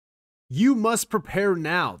You must prepare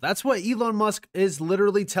now. That's what Elon Musk is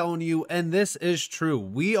literally telling you, and this is true.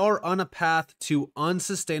 We are on a path to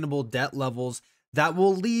unsustainable debt levels that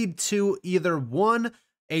will lead to either one,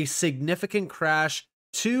 a significant crash,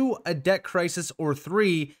 two, a debt crisis, or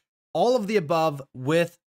three, all of the above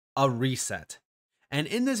with a reset. And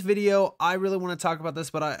in this video, I really want to talk about this,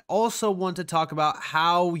 but I also want to talk about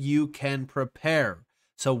how you can prepare.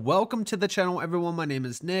 So welcome to the channel, everyone. My name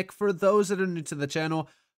is Nick. For those that are new to the channel,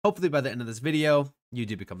 hopefully by the end of this video, you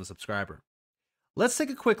do become a subscriber. Let's take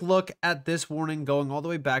a quick look at this warning going all the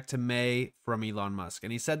way back to May from Elon Musk.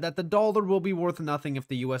 And he said that the dollar will be worth nothing if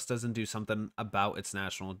the US doesn't do something about its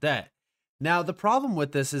national debt. Now, the problem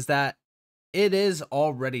with this is that it is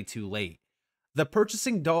already too late. The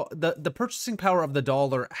purchasing power of the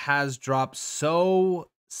dollar has dropped so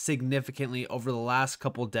significantly over the last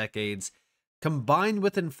couple decades, combined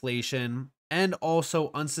with inflation and also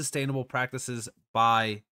unsustainable practices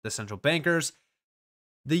by the central bankers.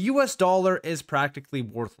 The US dollar is practically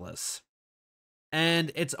worthless.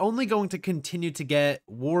 And it's only going to continue to get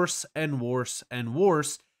worse and worse and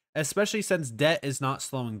worse, especially since debt is not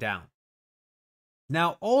slowing down.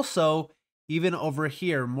 Now, also, even over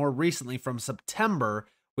here, more recently from September,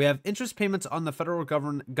 we have interest payments on the federal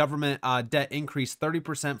government debt increased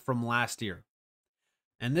 30% from last year.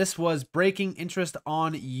 And this was breaking interest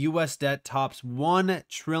on US debt tops $1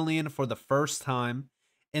 trillion for the first time.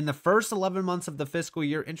 In the first 11 months of the fiscal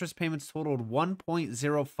year, interest payments totaled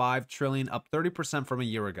 $1.05 trillion, up 30% from a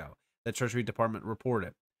year ago, the Treasury Department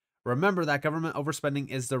reported. Remember that government overspending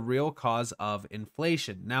is the real cause of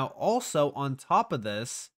inflation. Now, also on top of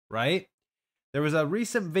this, right, there was a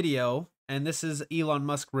recent video, and this is Elon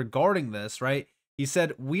Musk regarding this, right? He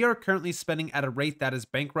said, "We are currently spending at a rate that is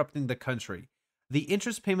bankrupting the country. The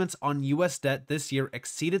interest payments on US debt this year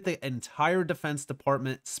exceeded the entire Defense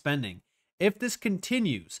Department spending. If this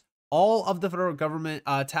continues, all of the federal government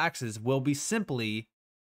taxes will be simply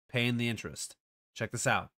paying the interest." Check this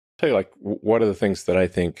out. Tell you, like, what are the things that I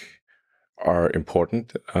think are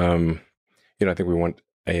important? I think we want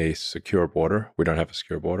a secure border. We don't have a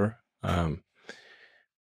secure border.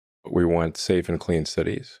 We want safe and clean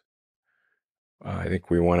cities. I think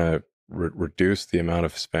we want to reduce the amount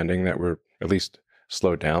of spending that we're, at least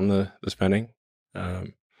slow down the spending.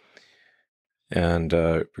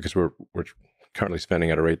 Because we're currently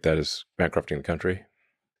spending at a rate that is bankrupting the country.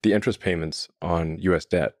 The interest payments on US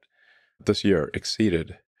debt this year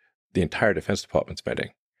exceeded the entire Defense Department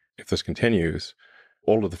spending. If this continues,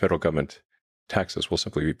 all of the federal government taxes will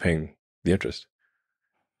simply be paying the interest.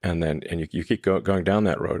 And you keep going down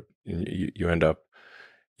that road, and you end up,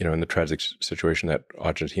 in the tragic situation that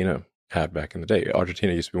Argentina had back in the day.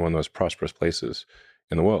 Argentina used to be one of the most prosperous places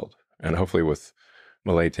in the world. And hopefully with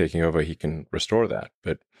Milei taking over, he can restore that.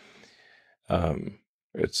 But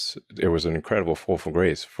it was an incredible fall from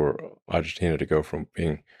grace for Argentina to go from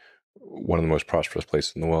being one of the most prosperous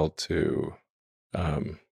places in the world to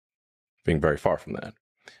being very far from that.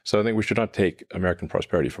 So I think we should not take American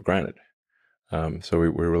prosperity for granted. So we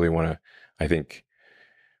really want to, I think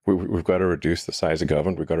we've got to reduce the size of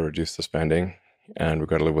government, we've got to reduce the spending, and we've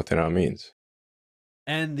got to live within our means.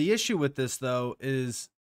 And the issue with this, though, is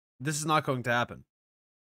this is not going to happen.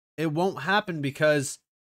 It won't happen because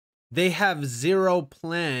they have zero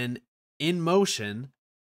plan in motion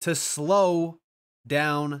to slow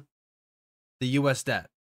down the US debt.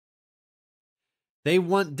 They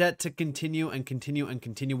want debt to continue and continue and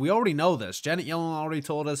continue. We already know this. Janet Yellen already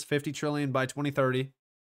told us 50 trillion by 2030.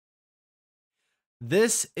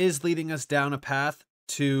 This is leading us down a path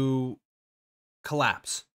to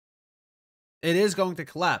collapse. It is going to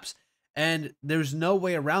collapse. And there's no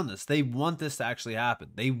way around this. They want this to actually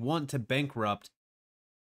happen. They want to bankrupt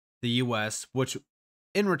the US, which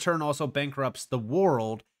in return also bankrupts the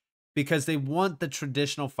world, because they want the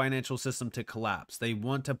traditional financial system to collapse. They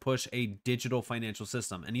want to push a digital financial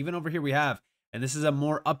system. And even over here we have, and this is a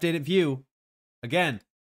more updated view. Again,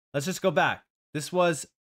 let's just go back. This was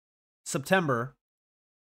September.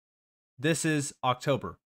 This is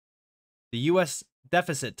October. The US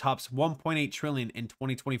deficit tops 1.8 trillion in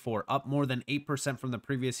 2024, up more than 8% from the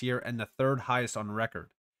previous year and the third highest on record.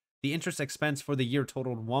 The interest expense for the year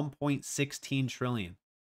totaled 1.16 trillion.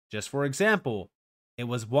 Just for example, it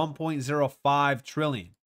was 1.05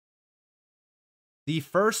 trillion. The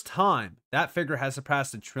first time that figure has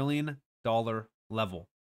surpassed $1 trillion level.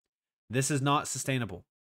 This is not sustainable.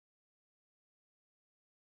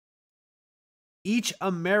 Each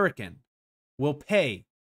American will pay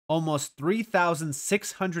almost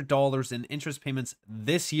 $3,600 in interest payments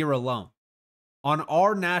this year alone on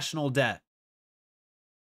our national debt.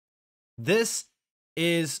 This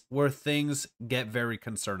is where things get very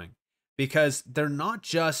concerning. because they're not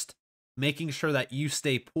just making sure that you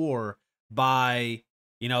stay poor by,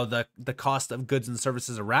 the cost of goods and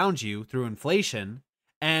services around you through inflation,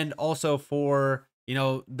 and also for,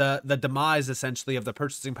 the demise essentially of the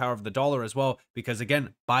purchasing power of the dollar as well, because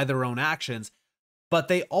again, by their own actions, but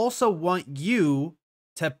they also want you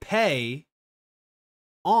to pay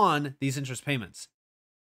on these interest payments.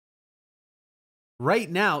 Right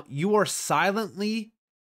now, you are silently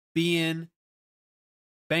being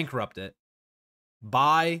bankrupted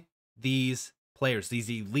by these players, these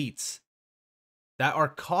elites that are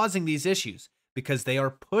causing these issues because they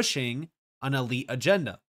are pushing an elite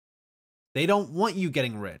agenda. They don't want you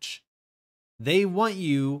getting rich. They want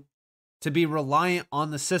you to be reliant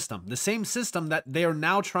on the system, the same system that they are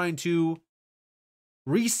now trying to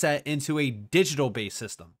reset into a digital-based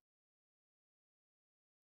system.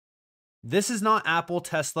 This is not Apple,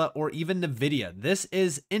 Tesla, or even Nvidia. This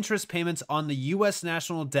is interest payments on the U.S.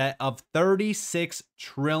 national debt of $36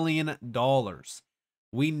 trillion.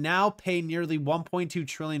 We now pay nearly $1.2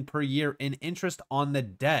 trillion per year in interest on the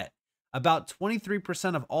debt. About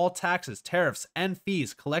 23% of all taxes, tariffs, and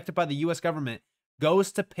fees collected by the U.S. government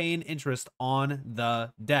goes to paying interest on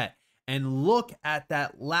the debt. And look at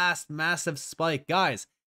that last massive spike. Guys,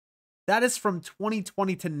 that is from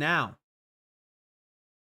 2020 to now.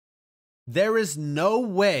 There is no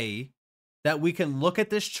way that we can look at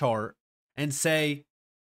this chart and say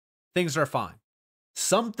things are fine.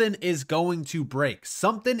 Something is going to break.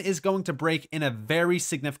 Something is going to break in a very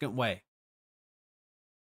significant way.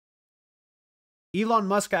 Elon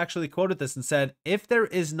Musk actually quoted this and said, if there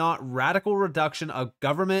is not radical reduction of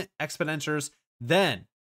government expenditures, then,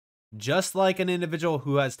 just like an individual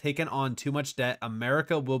who has taken on too much debt,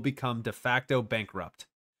 America will become de facto bankrupt.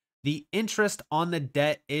 The interest on the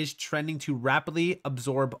debt is trending to rapidly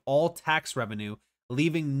absorb all tax revenue,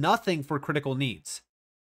 leaving nothing for critical needs.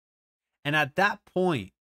 And at that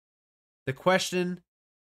point, the question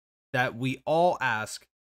that we all ask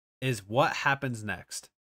is, what happens next?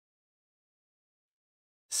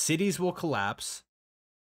 Cities will collapse,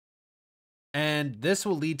 and this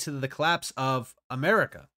will lead to the collapse of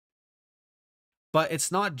America. But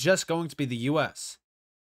it's not just going to be the US.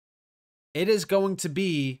 It is going to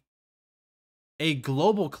be a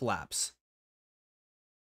global collapse.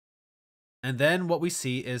 And then what we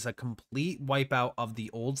see is a complete wipeout of the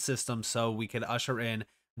old system so we can usher in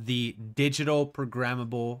the digital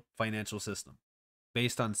programmable financial system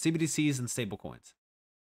based on CBDCs and stablecoins.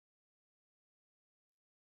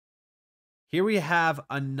 Here we have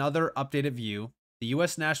another updated view. The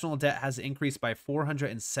US national debt has increased by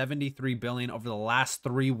 $473 billion over the last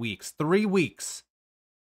 3 weeks. 3 weeks.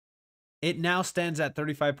 It now stands at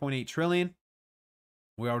 $35.8 trillion.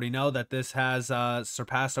 We already know that this has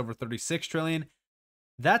surpassed over $36 trillion.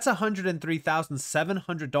 That's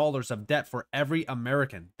 $103,700 of debt for every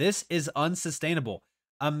American. This is unsustainable.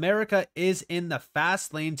 America is in the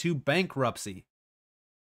fast lane to bankruptcy.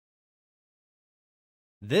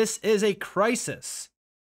 This is a crisis.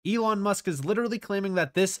 Elon Musk is literally claiming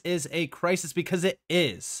that this is a crisis because it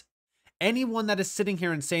is. Anyone that is sitting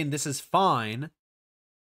here and saying this is fine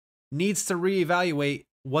needs to reevaluate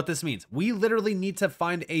what this means. We literally need to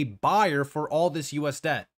find a buyer for all this US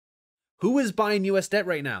debt. Who is buying US debt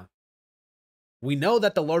right now? We know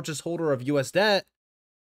that the largest holder of US debt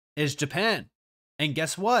is Japan. And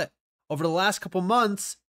guess what? Over the last couple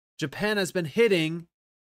months, Japan has been hitting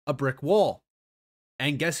a brick wall.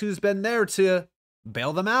 And guess who's been there to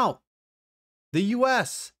bail them out? The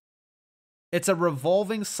US. It's a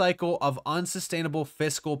revolving cycle of unsustainable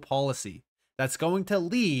fiscal policy that's going to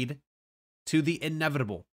lead to the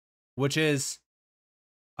inevitable, which is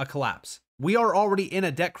a collapse. We are already in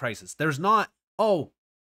a debt crisis. There's not, oh,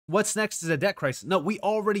 what's next is a debt crisis. No, we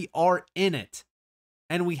already are in it.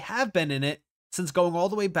 And we have been in it since going all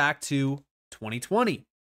the way back to 2020.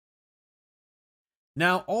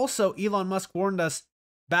 Now, also, Elon Musk warned us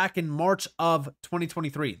back in March of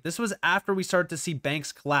 2023. This was after we started to see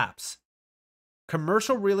banks collapse.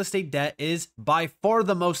 Commercial real estate debt is by far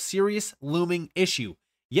the most serious looming issue.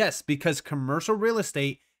 Yes, because commercial real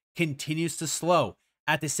estate continues to slow.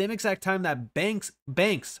 At the same exact time that banks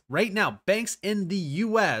right now, banks in the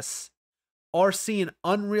US are seeing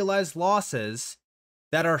unrealized losses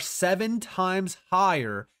that are 7 times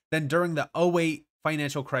higher than during the 2008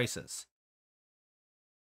 financial crisis.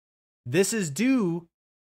 This is due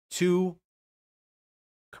to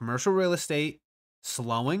commercial real estate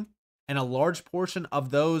slowing, and a large portion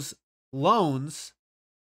of those loans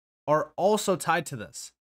are also tied to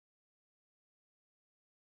this.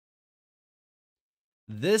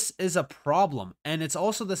 This is a problem, and it's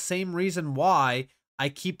also the same reason why I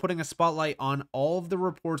keep putting a spotlight on all of the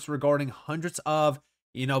reports regarding hundreds of,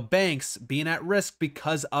 banks being at risk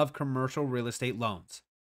because of commercial real estate loans.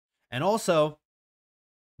 And also,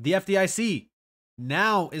 the FDIC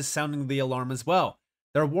now is sounding the alarm as well.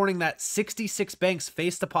 They're warning that 66 banks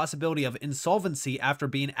face the possibility of insolvency after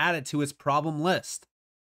being added to its problem list.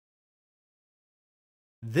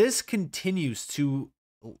 This continues to,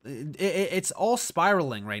 it's all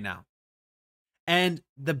spiraling right now. And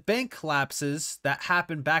the bank collapses that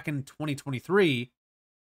happened back in 2023,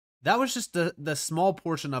 that was just the small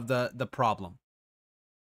portion of the problem.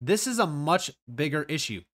 This is a much bigger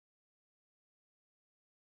issue.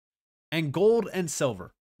 And gold and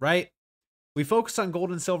silver, right? We focus on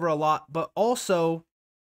gold and silver a lot, but also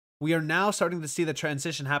we are now starting to see the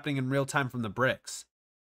transition happening in real time from the BRICS.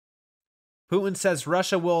 Putin says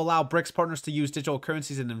Russia will allow BRICS partners to use digital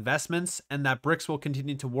currencies and investments, and that BRICS will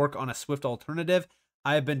continue to work on a swift alternative.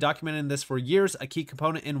 I have been documenting this for years. A key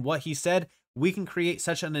component in what he said, we can create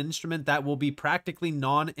such an instrument that will be practically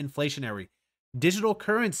non-inflationary. Digital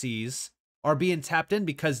currencies are being tapped in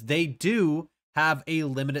because they do have a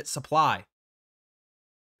limited supply.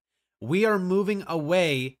 We are moving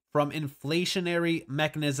away from inflationary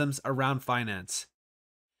mechanisms around finance.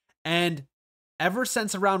 And ever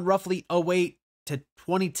since around roughly 2008 to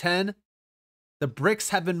 2010, the BRICS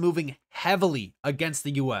have been moving heavily against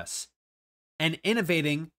the US and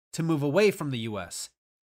innovating to move away from the US.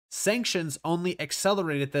 Sanctions only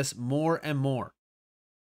accelerated this more and more.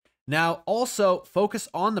 Now, also focus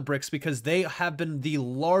on the BRICS because they have been the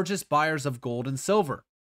largest buyers of gold and silver.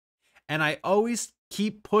 And I always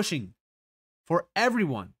keep pushing for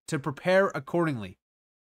everyone to prepare accordingly.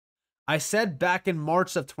 I said back in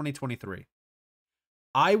March of 2023,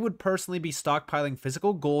 I would personally be stockpiling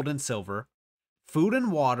physical gold and silver, food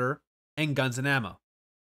and water, and guns and ammo.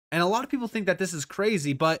 And a lot of people think that this is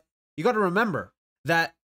crazy, but you got to remember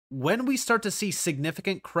that when we start to see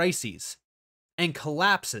significant crises and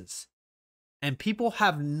collapses and people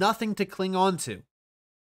have nothing to cling on to,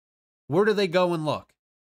 where do they go and look?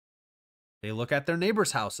 They look at their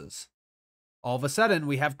neighbors' houses. All of a sudden,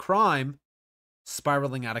 we have crime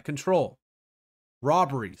spiraling out of control,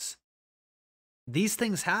 robberies. These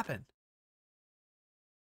things happen.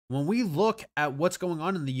 When we look at what's going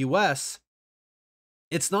on in the US,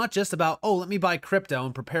 it's not just about, oh, let me buy crypto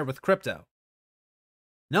and prepare with crypto.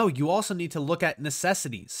 No, you also need to look at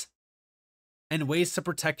necessities and ways to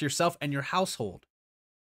protect yourself and your household.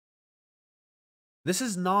 This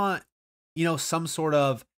is not, some sort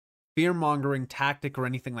of fear-mongering tactic or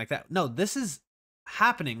anything like that. No, this is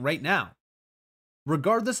happening right now.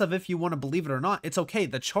 Regardless of if you want to believe it or not, it's okay.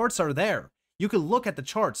 The charts are there. You can look at the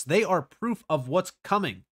charts. They are proof of what's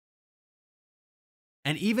coming.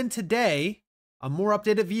 And even today, a more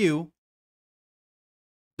updated view,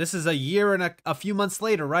 this is a year and a few months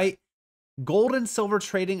later, right? Gold and silver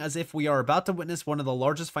trading as if we are about to witness one of the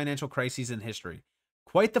largest financial crises in history.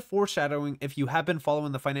 Quite the foreshadowing if you have been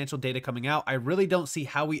following the financial data coming out. I really don't see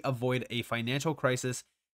how we avoid a financial crisis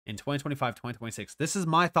in 2025, 2026. This is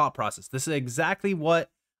my thought process. This is exactly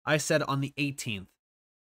what I said on the 18th.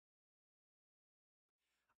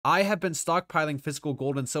 I have been stockpiling physical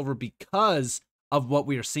gold and silver because of what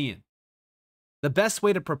we are seeing. The best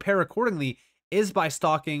way to prepare accordingly is by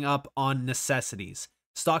stocking up on necessities,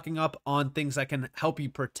 stocking up on things that can help you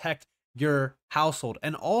protect your household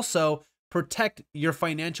and also protect your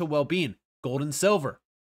financial well-being, gold and silver.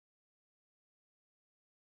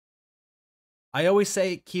 I always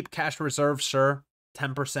say keep cash reserves, sure,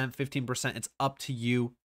 10%, 15%, it's up to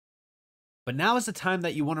you. But now is the time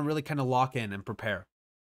that you want to really kind of lock in and prepare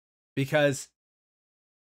because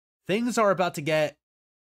things are about to get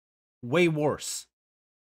way worse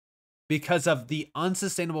because of the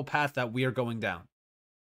unsustainable path that we are going down.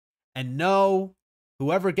 And no,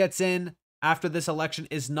 whoever gets in after this election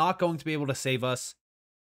is not going to be able to save us.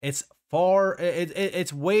 It's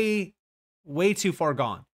way too far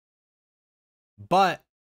gone. But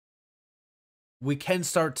we can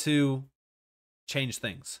start to change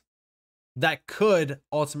things that could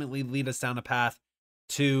ultimately lead us down a path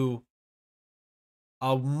to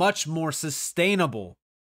a much more sustainable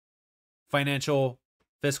financial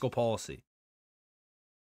fiscal policy.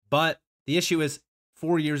 But the issue is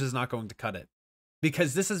 4 years is not going to cut it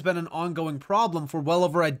because this has been an ongoing problem for well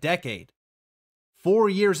over a decade. 4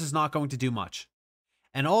 years is not going to do much.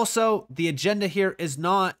 And also the agenda here is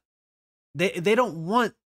not, they don't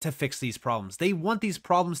want to fix these problems. They want these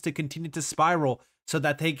problems to continue to spiral so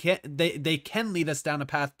that they can lead us down a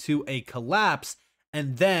path to a collapse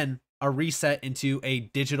and then a reset into a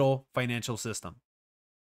digital financial system.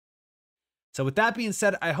 So with that being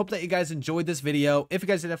said, I hope that you guys enjoyed this video. If you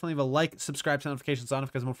guys did, definitely leave a like, subscribe to notifications on if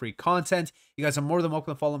you guys want more free content. You guys are more than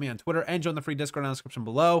welcome to follow me on Twitter and join the free Discord in the description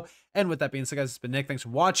below. And with that being said, guys, it's been Nick. Thanks for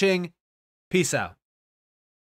watching. Peace out.